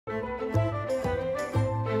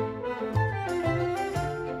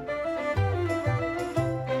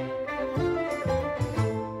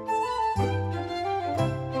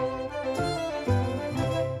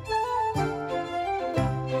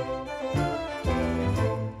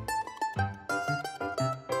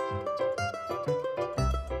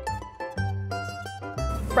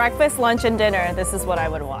Breakfast, lunch, and dinner, this is what I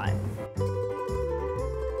would want.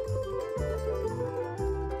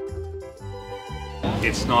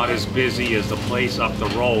 It's not as busy as the place up the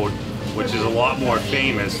road, which is a lot more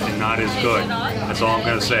famous and not as good. That's all I'm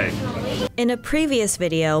gonna say. In a previous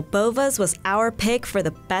video, Bova's was our pick for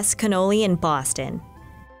the best cannoli in Boston.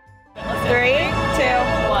 3, 2,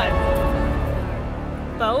 1.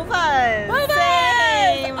 Bova's! Bova's!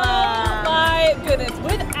 Same. Oh my goodness,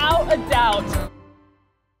 without a doubt.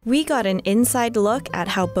 We got an inside look at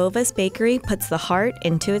how Bova's Bakery puts the heart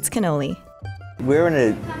into its cannoli. We're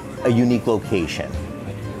in a unique location.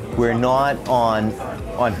 We're not on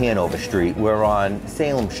Hanover Street, we're on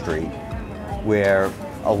Salem Street, where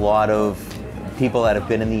a lot of people that have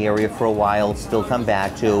been in the area for a while still come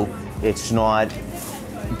back to. It's not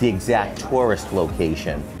the exact tourist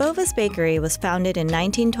location. Bova's Bakery was founded in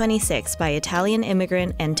 1926 by Italian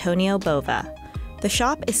immigrant Antonio Bova. The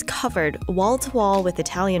shop is covered wall to wall with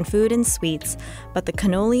Italian food and sweets, but the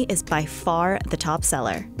cannoli is by far the top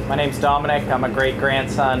seller. My name's Dominic. I'm a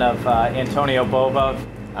great-grandson of Antonio Bova.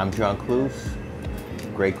 I'm John Cluse,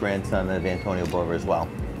 great-grandson of Antonio Bova as well.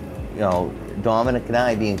 You know, Dominic and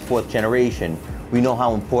I, being fourth generation, we know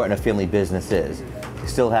how important a family business is.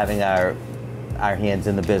 Still having our hands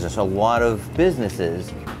in the business. A lot of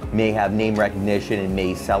businesses may have name recognition and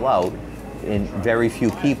may sell out, and very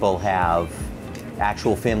few people have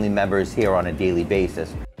actual family members here on a daily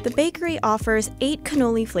basis. The bakery offers 8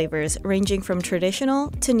 cannoli flavors ranging from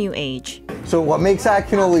traditional to new age. So what makes our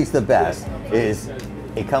cannolis the best is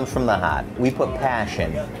it comes from the heart. We put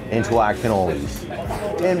passion into our cannolis.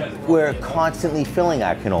 And we're constantly filling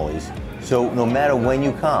our cannolis. So no matter when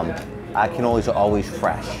you come, our cannolis are always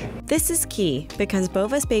fresh. This is key because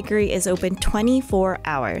Bova's Bakery is open 24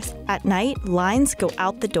 hours. At night, lines go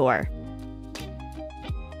out the door.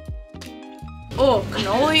 Oh,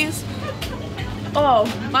 cannolis. Oh,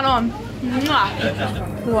 manon.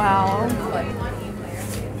 Mwah. Wow.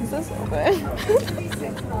 This is so good.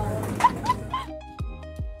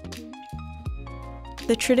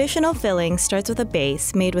 The traditional filling starts with a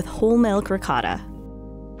base made with whole milk ricotta.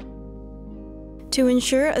 To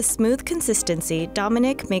ensure a smooth consistency,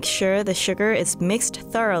 Dominic makes sure the sugar is mixed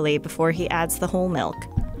thoroughly before he adds the whole milk.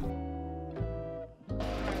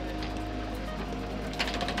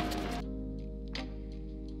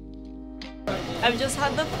 I've just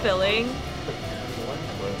had the filling,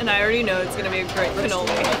 and I already know it's gonna be a great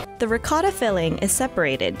cannoli. The ricotta filling is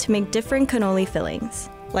separated to make different cannoli fillings,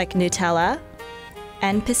 like Nutella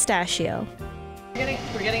and pistachio. We're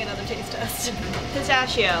getting another taste test.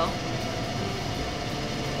 Pistachio.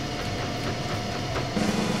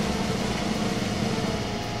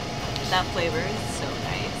 That flavor is so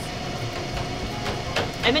nice.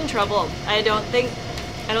 I'm in trouble. I don't think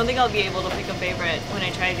I'll be able to pick a favorite when I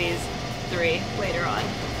try these 3 later on,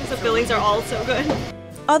 because the fillings are all so good.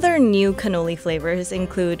 Other new cannoli flavors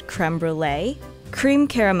include creme brulee, cream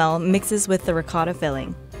caramel mixes with the ricotta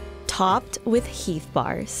filling, topped with Heath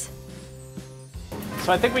bars.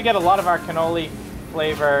 So I think we get a lot of our cannoli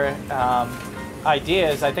flavor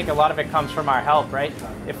ideas. I think a lot of it comes from our help, right?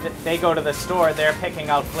 If they go to the store, they're picking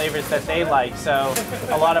out flavors that they like. So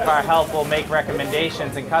a lot of our help will make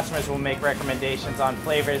recommendations, and customers will make recommendations on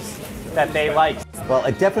flavors that they like. Well,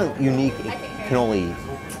 a definitely unique cannoli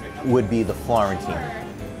would be the Florentine.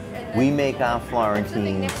 We make our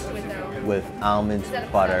Florentines with almonds,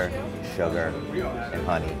 butter, sugar, and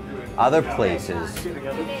honey. Other places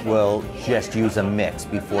will just use a mix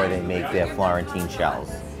before they make their Florentine shells.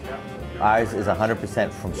 Ours is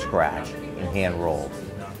 100% from scratch and hand rolled.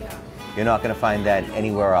 You're not going to find that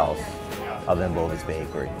anywhere else other than Bova's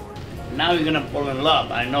Bakery. Now you're going to fall in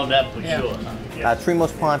love, I know that for sure. Our 3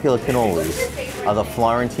 most popular cannolis are the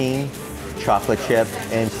Florentine, chocolate chip,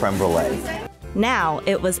 and creme brulee. Now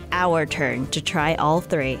it was our turn to try all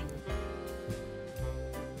 3.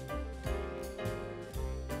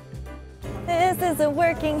 This is a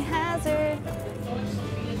working hazard.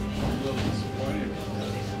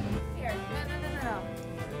 Here, no.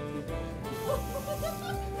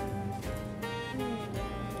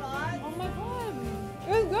 Oh my god.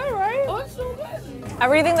 It's good, right? Oh, it's so good.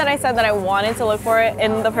 Everything that I said that I wanted to look for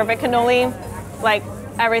in the perfect cannoli, like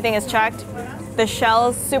everything is checked. The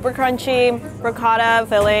shell's super crunchy, ricotta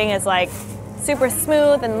filling is like super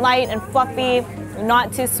smooth and light and fluffy,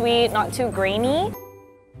 not too sweet, not too grainy.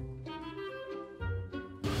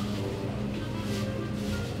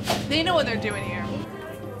 They know what they're doing here.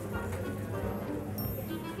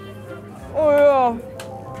 Oh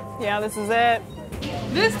yeah, this is it.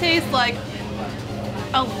 This tastes like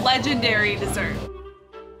a legendary dessert.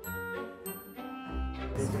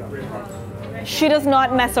 She does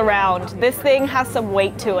not mess around. This thing has some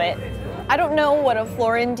weight to it. I don't know what a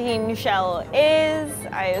Florentine shell is.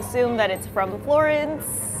 I assume that it's from Florence.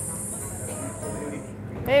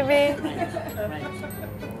 Maybe.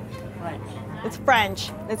 It's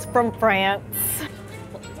French. It's from France.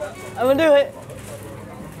 I'm gonna do it.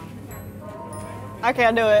 I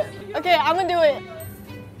can't do it. Okay, I'm gonna do it.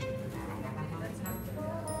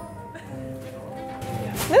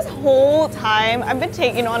 This whole time, I've been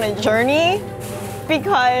taken on a journey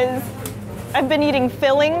because I've been eating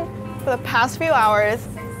filling for the past few hours.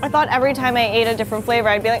 I thought every time I ate a different flavor,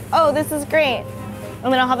 I'd be like, oh, this is great.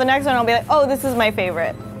 And then I'll have the next one, and I'll be like, oh, this is my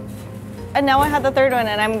favorite. And now I had the third one,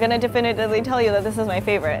 and I'm gonna definitively tell you that this is my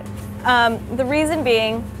favorite. The reason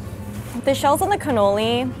being, the shells on the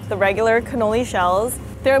cannoli, the regular cannoli shells,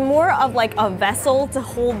 they're more of like a vessel to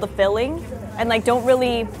hold the filling and like don't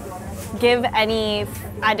really give any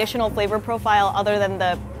additional flavor profile other than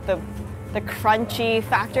the crunchy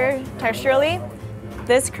factor texturally.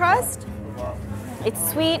 This crust,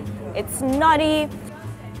 it's sweet, it's nutty.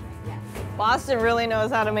 Boston really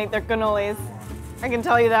knows how to make their cannolis. I can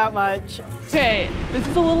tell you that much. Okay, this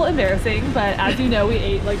is a little embarrassing, but as you know, we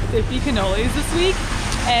ate like 50 cannolis this week.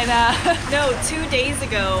 And No, 2 days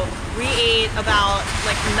ago, we ate about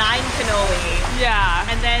like 9 cannoli. yeah.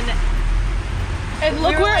 And then And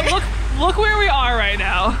look we were where like- look where we are right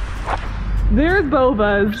now. There's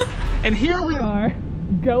Bova's, and here we are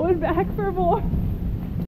going back for more.